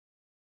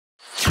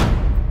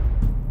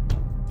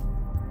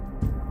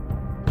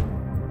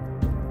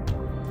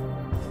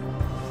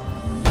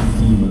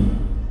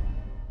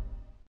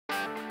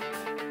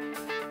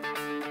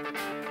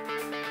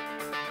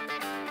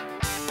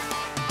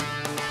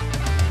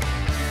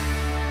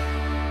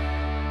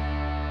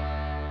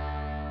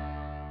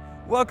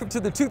Welcome to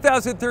the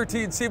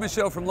 2013 SEMA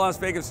show from Las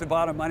Vegas,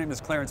 Nevada. My name is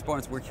Clarence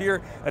Barnes. We're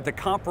here at the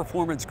Comp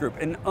Performance Group,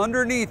 and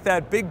underneath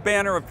that big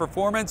banner of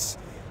performance,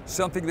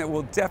 something that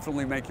will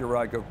definitely make your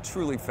ride go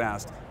truly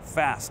fast.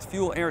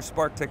 Fuel air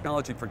spark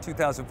technology for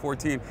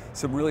 2014.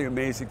 Some really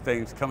amazing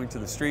things coming to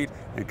the street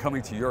and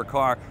coming to your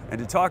car. And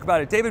to talk about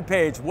it, David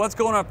Page, what's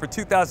going on for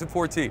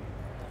 2014?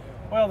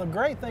 Well, the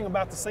great thing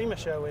about the SEMA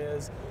show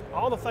is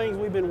all the things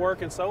we've been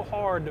working so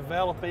hard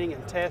developing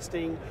and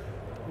testing,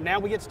 now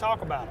we get to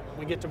talk about them.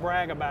 We get to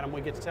brag about them.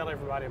 We get to tell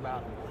everybody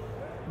about them.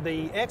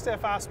 The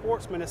XFI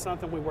Sportsman is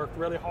something we worked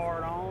really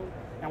hard on,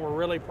 and we're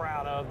really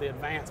proud of the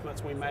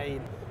advancements we made.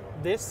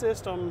 This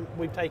system,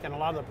 we've taken a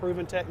lot of the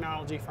proven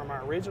technology from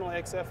our original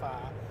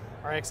XFI,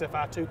 our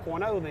XFI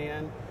 2.0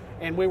 then,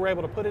 and we were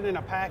able to put it in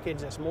a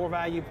package that's more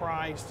value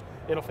priced.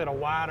 It'll fit a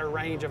wider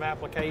range of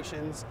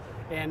applications,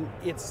 and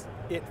it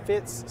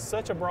fits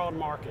such a broad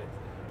market.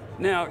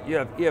 Now, you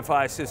have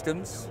EFI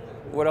systems.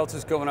 What else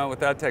is going on with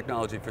that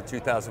technology for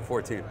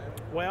 2014?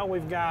 Well,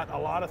 we've got a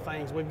lot of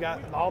things. We've got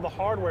all the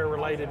hardware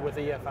related with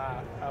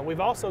EFI. We've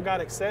also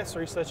got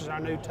accessories such as our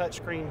new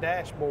touchscreen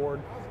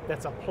dashboard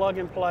that's a plug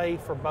and play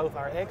for both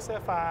our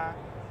XFI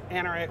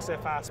and our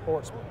XFI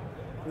Sportsman.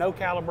 No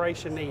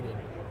calibration needed.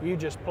 You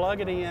just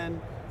plug it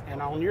in,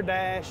 and on your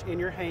dash, in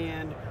your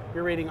hand,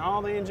 you're reading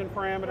all the engine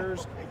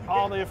parameters,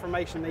 all the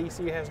information the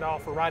ECU has to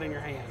offer right in your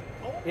hand.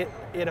 It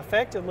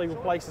effectively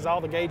replaces all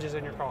the gauges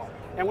in your car.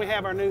 And we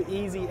have our new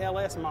Easy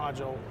LS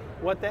module.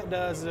 What that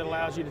does is it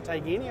allows you to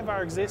take any of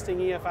our existing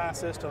EFI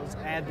systems,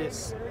 add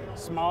this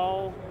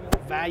small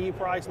value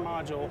price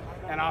module,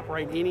 and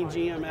operate any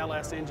GM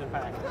LS engine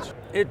package.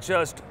 It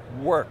just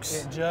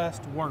works. It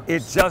just works.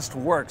 It just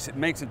works. It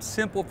makes it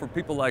simple for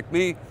people like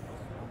me.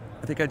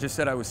 I think I just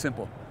said I was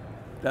simple.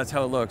 That's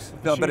how it looks.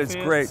 No, but it's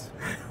great.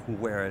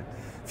 Wear it.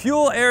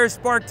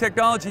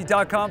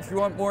 FuelAirSparkTechnology.com. If you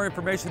want more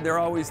information, they're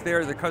always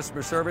there. The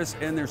customer service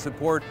and their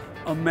support,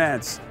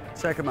 immense.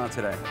 Check them out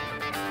today.